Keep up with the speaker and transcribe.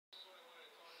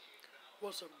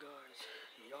What's up, guys?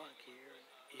 Yannick here.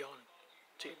 Yannick,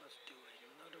 today let's do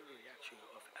another reaction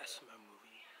of SML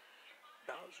movie.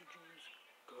 Bowser Jr.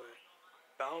 Good.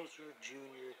 Bowser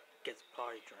Jr. gets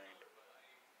potty trained.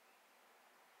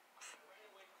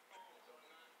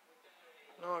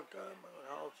 No, I got my when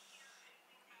I was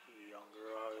younger.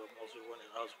 I mostly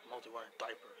wearing a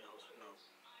diaper.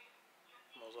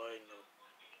 Mostly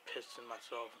pissing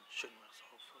myself and shitting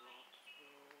myself a lot. So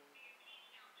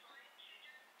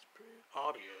it's pretty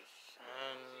obvious.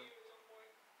 And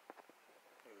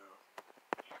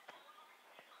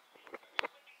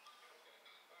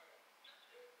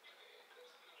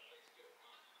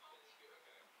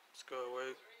let's go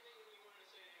away.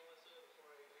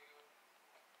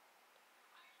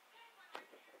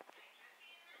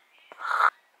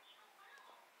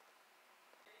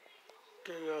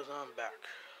 Okay guys, I'm back.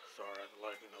 Sorry, I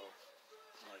had to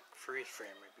freeze frame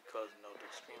it because the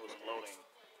screen wasn't loading.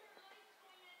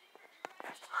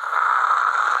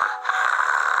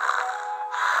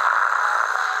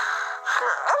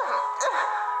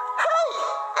 Hey!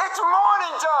 It's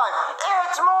morning time!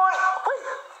 It's morning! Wait!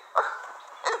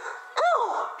 Ew!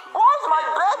 Why is my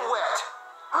bed wet?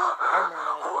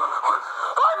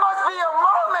 I must be a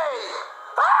mermaid!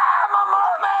 I'm a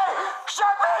mermaid!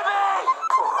 Chef baby!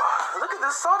 Look at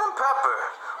this salt and pepper.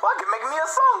 Well, I can make me a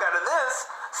song out of this.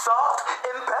 Salt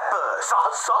and pepper. Salt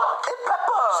and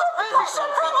pepper. Chef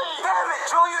baby! Damn it,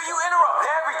 Julia, you interrupt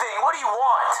everything. What do you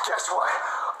want? Guess what?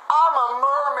 I'm a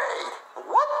mermaid.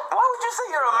 What? Why would you say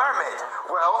you're a mermaid?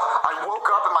 Well, I woke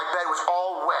up and my bed was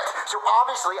all wet. So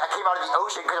obviously I came out of the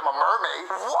ocean because I'm a mermaid.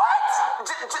 What?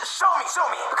 Show me.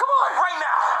 Come on. Right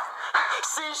now.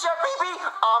 See, Chef Baby?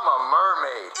 I'm a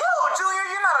mermaid. Ew, Junior,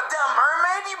 you're not a damn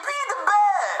mermaid. You peed the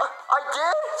bed. I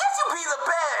did? Yes, you peed the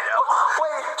bed.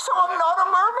 Wait, so I'm not a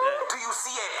mermaid? Do you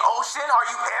see an ocean? Are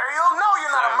you Ariel? No,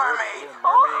 you're not a mermaid.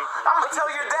 I'm going to tell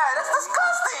your dad. That's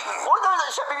disgusting. Well, no,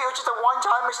 Chef Baby, it was just a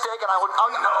one-time mistake, and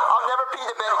I'll never pee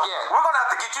the bed again. We're going to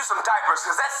have to get you some diapers,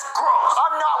 because that's gross.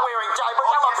 I'm not wearing diapers.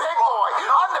 I'm a big boy.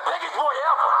 I'm the biggest boy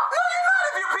ever. No, you're not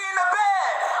if you pee in the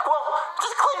bed. Well,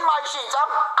 just clean my sheets. I'm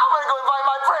going to go invite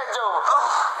my friends over. Oh,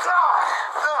 God.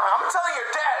 I'm telling your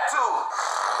dad, too.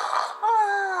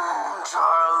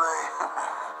 Charlie.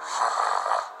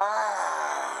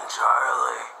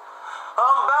 Charlie.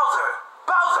 Bowser.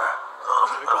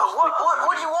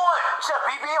 What do you want? Chef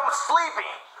BB, I'm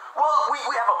sleeping. Well, we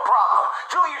have a problem.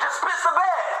 Junior just pissed the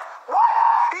bed. What?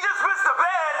 He just pissed the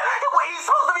bed? Wait, he's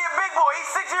supposed to be a big boy. He's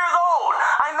 6 years old.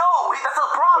 I know. That's a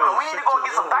problem. We need to go and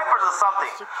get some diapers or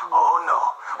something. Oh,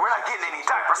 no. We're not getting any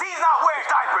diapers. He's not wearing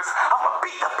diapers. I'm going to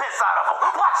beat the piss out of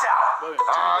him. Watch out.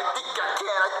 I think I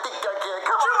can.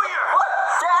 Come on. Junior. What?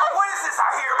 Dad? What is this I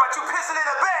hear about you pissing in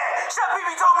the bed? Chef BB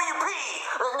told me you peed.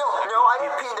 No, I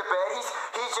didn't pee in the bed.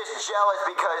 He's just jealous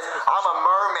because I'm a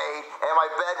mermaid and my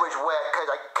bed was wet because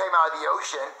I came out of the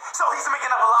ocean. So he's making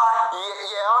up a lie?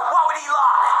 Yeah. Why would he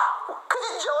lie? Because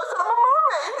he's jealous that I'm a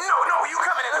mermaid. No, you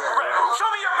coming in the bed. Show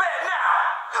me your bed now.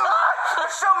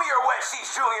 Show me your wet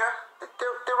sheets, Junior.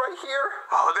 They're right here.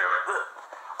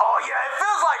 Oh, yeah, it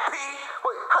feels like pee.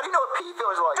 Wait, how do you know what pee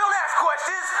feels like? Don't ask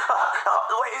questions.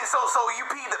 Wait, so you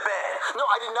peed the bed? No,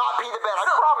 I did not pee the bed, I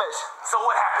promise. So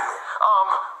what happened?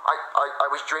 I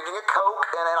was drinking a Coke,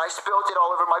 and then I spilled it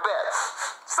all over my bed.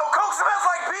 So Coke smells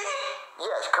like pee?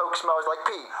 Yes, Coke smells like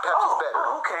pee. Pepsi's better.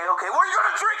 Okay. Well, you're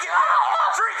gonna drink it then.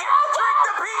 Drink it. Drink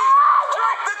the pee.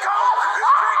 Drink the Coke.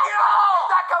 Drink it all.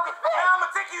 That Coke is pee. Now I'm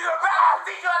gonna take you to the bathroom and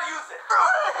teach you how to use it.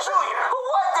 Junior.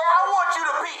 What, Dad? I want you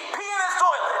to pee. Pee in this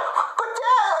toilet. But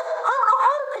Dad, I don't know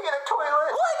how to pee in a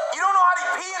toilet. What? You don't know how to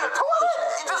pee in a toilet?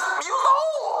 You just use the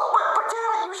hole. But Dad,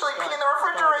 I usually pee in the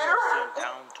refrigerator.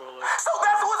 So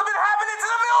that's what's been happening to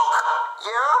the milk.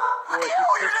 Yeah?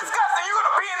 You're disgusting. You're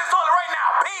gonna pee in this toilet right now.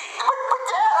 Pee. But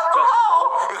Dad, I don't know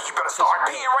how. You better start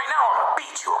peeing right now or I'm gonna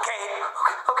beat you, okay?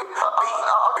 Okay. Pee.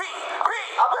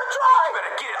 I'm gonna try. You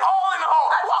better get it all in the hole.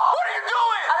 What are you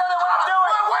doing? I don't know what I'm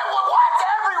doing. What's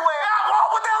everywhere?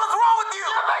 What the hell is wrong with you?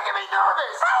 You're making me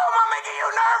nervous. How am I making you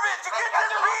nervous? You get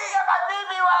this pee. I beat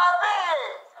me while I'm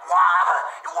peeing. What?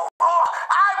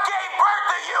 I gave birth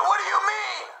to you. What do you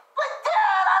mean? But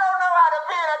Dad, I don't know how to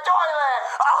pee in a toilet.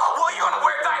 Well, you're gonna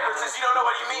wear diapers since you don't know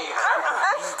what you mean.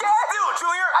 Dad. Still,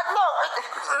 Junior.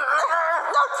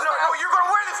 No, you're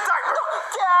gonna wear this diaper. No,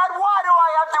 Dad, why do I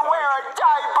have to wear a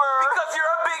diaper? Because you're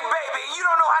a big baby. You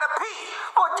don't know how to pee.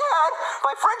 Well, Dad,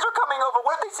 my friends are coming over.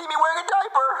 What if they see me wearing a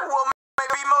diaper? Well,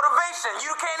 maybe motivation. situation.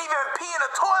 You can't even pee in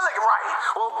a toilet right.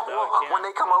 Well, when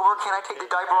they come over, can I take the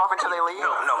diaper off until they leave?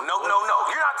 No.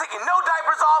 You're not taking no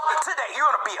diapers off today. You're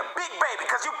gonna be a big baby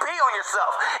because you pee on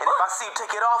yourself. And if I see you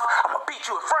take it off, I'm gonna beat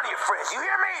you in front of your friends. You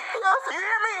hear me? Yes. You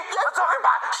hear me? Yes. I'm talking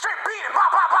about straight beating. Pow,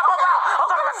 pow, pow, pow, pow. I'm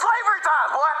talking about slavery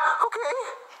times, boy. Okay.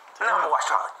 Now I'm gonna watch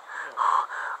Charlie.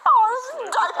 Oh, this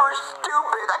diaper's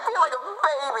stupid. I feel like a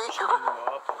baby.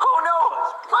 Oh no,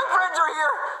 my friends are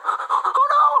here. Oh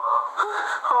no.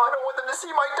 Oh, I don't want them to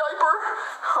see my diaper.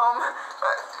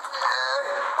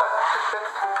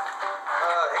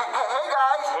 Hey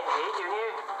guys. Hey,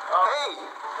 Junior. Hey.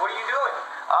 What are you doing?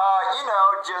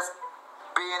 Just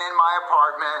being in my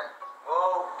apartment.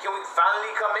 Well, can we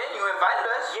finally come in? You invited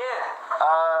us. Yeah.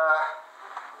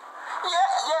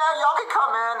 Yeah, y'all can come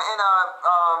in and,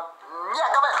 yeah,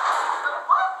 come in.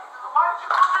 What? Why did you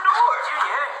close the door?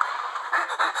 Junior.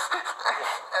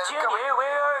 Junior,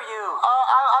 where are you?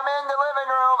 I'm in the living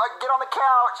room. Get on the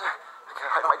couch.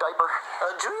 Hide my diaper.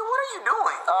 Junior, what are you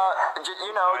doing?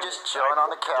 Just chilling on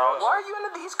the couch. Why are you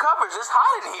under these covers? It's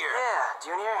hot in here. Yeah,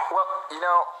 Junior. Well,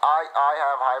 I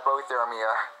have hypothermia.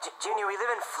 Junior, we live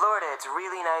in Florida. It's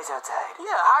really nice outside.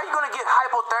 Yeah, how are you gonna get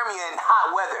hypothermia in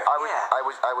hot weather?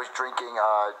 I was drinking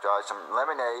some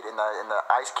lemonade and the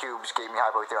ice cubes gave me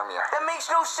hypothermia. That makes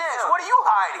no sense. What are you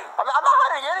hiding? I'm not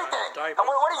hiding anything. Diapers.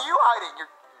 What are you hiding? Your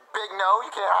big nose?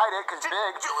 You can't hide it because it's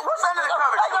big. What's under the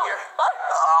covers, Junior?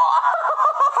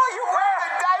 You're wearing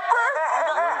a diaper?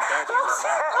 No,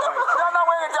 I'm not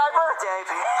wearing a diaper.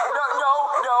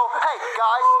 No. Hey,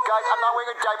 guys, I'm not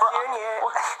wearing a diaper. Junior,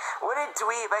 what a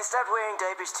dweeb. I stopped wearing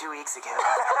diapers 2 weeks ago.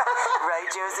 Right,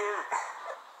 Joseph?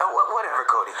 Whatever,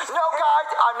 Cody. No, guys,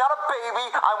 I'm not a baby.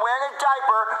 I'm wearing a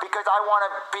diaper because I want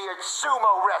to be a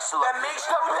sumo wrestler. That makes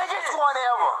the no biggest sense. one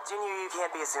ever. Junior, you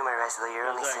can't be a sumo wrestler. You're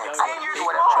only 6. And you're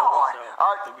Whatever. small.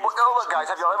 Look, guys,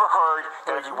 have you ever heard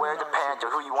that if you wear the pants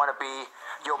of who you want to be,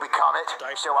 you'll become it?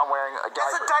 So I'm wearing a diaper.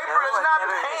 That's a diaper. It's not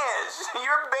Never. pants.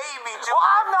 You're a baby, Well,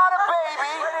 I'm not a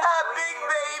baby. A big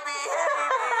baby.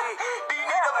 Do you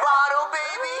need a bottle,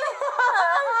 baby?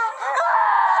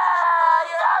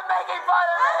 You're not making fun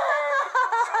of me.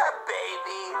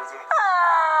 Baby.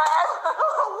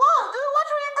 Whoa, dude, what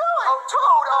are you doing? Oh,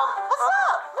 Toad, What's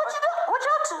up? What you do? What you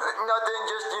up to? Nothing,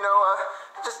 just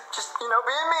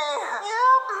being me.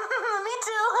 Yeah, me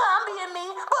too. I'm being me.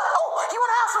 But, you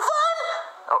want to have some fun?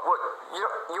 What,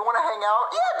 you want to hang out?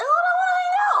 Yeah, dude, I want to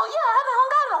hang out. Yeah, I haven't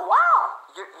hung out in a while.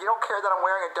 You don't care that I'm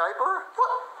wearing a diaper?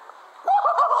 What? Whoa,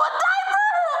 a diaper?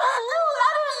 Dude,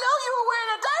 I didn't know you were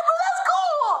wearing a diaper. That's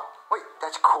cool. Wait,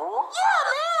 that's cool? Yeah,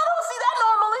 man, I don't see that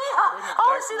normally. I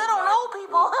only see that on old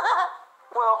people.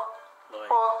 Well,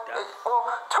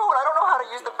 Toad, I don't know how to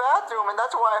use the bathroom, and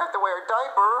that's why I have to wear a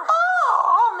diaper.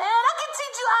 Oh, man, I can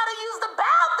teach you how to use the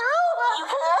bathroom. You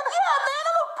can? Yeah, man,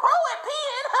 I'm a pro at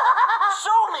peeing.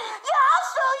 Show me. Yeah, I'll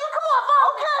show you. Come on,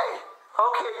 follow me.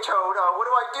 Okay, Toad, what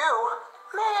do I do?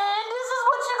 Man, this is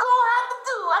what you're gonna have to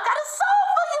do. I got a song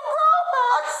for you, bro.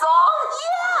 A song?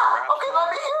 Yeah. Okay, let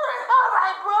me hear it. All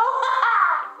right, bro.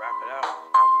 Wrap it out.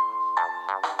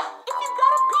 If you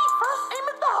gotta pee, first aim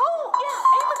at the hole.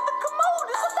 Yeah, aim at the commode.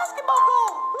 It's a basketball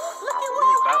goal. Look at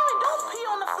where you aiming. Don't pee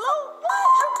on the floor. What?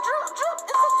 Drip, drip, drip.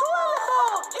 It's a toilet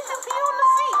bowl. If you pee on the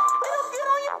seat, it'll get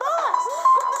on your buns.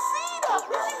 Put the seat up.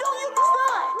 If you don't, you'll be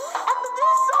stunned. After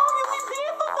this song, you'll be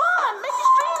peeing for fun. Make it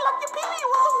stream like your pee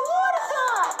was a water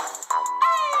gun.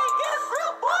 Hey, get a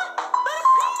grip, boy. Better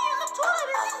pee in the toilet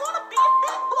if you wanna be a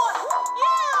big boy.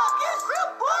 Yeah, get a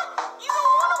grip, boy. You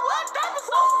don't wanna wear diapers,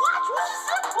 so watch what you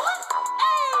sip, boy.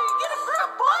 Hey, get a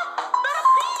grip, boy. Better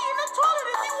pee in the toilet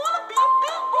if you wanna be a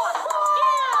big boy.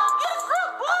 Yeah, get a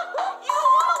grip, boy. You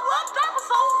don't wanna wear diapers,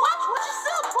 so watch what you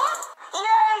sip, boy.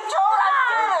 Yay, Toad, I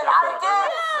did it. I did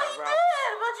it. Yeah, you did,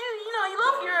 but you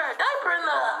left your diaper in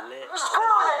the... Screw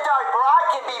the diaper. I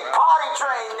can be potty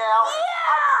trained now. I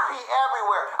can pee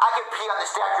everywhere. I can pee on the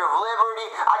Statue of Liberty.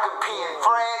 I can pee in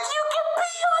France. You can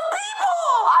pee on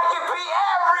people! I can pee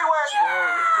everywhere.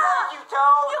 Thank you,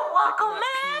 Toad. You're welcome,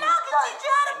 man. I can teach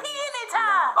you how to pee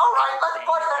anytime. All right, let's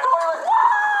flush the toilet.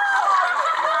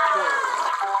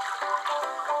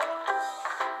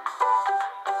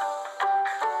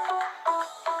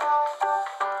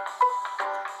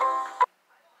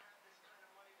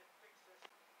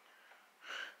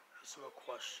 So a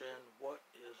question, what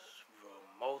is the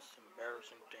most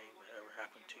embarrassing thing that ever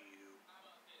happened to you?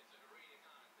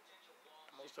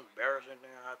 The most embarrassing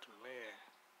thing that happened to me.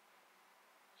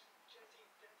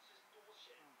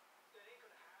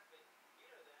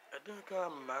 I think I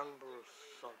remember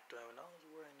something when I was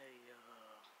wearing a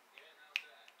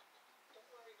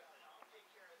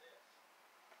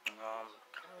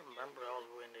kind I remember I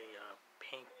was wearing a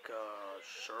pink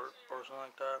shirt or something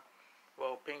like that.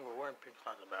 Well, pink, we're wearing pink's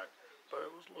not that bad. But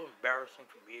it was a little embarrassing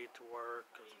for me to wear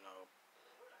because,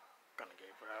 kind of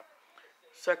gay for that.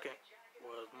 Second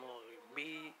was mostly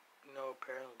me,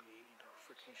 apparently,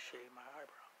 freaking shave my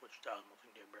eyebrow, which that was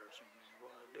mostly the embarrassing thing I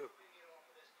wanted to do.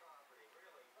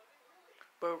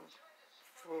 But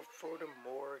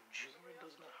furthermore, Junior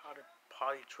doesn't know how to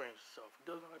potty train himself. He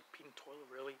doesn't know how to pee in the toilet,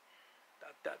 really.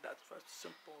 That's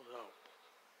simple though.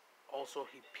 Also,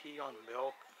 he pee on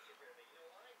milk.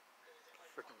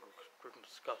 Freaking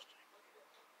disgusting.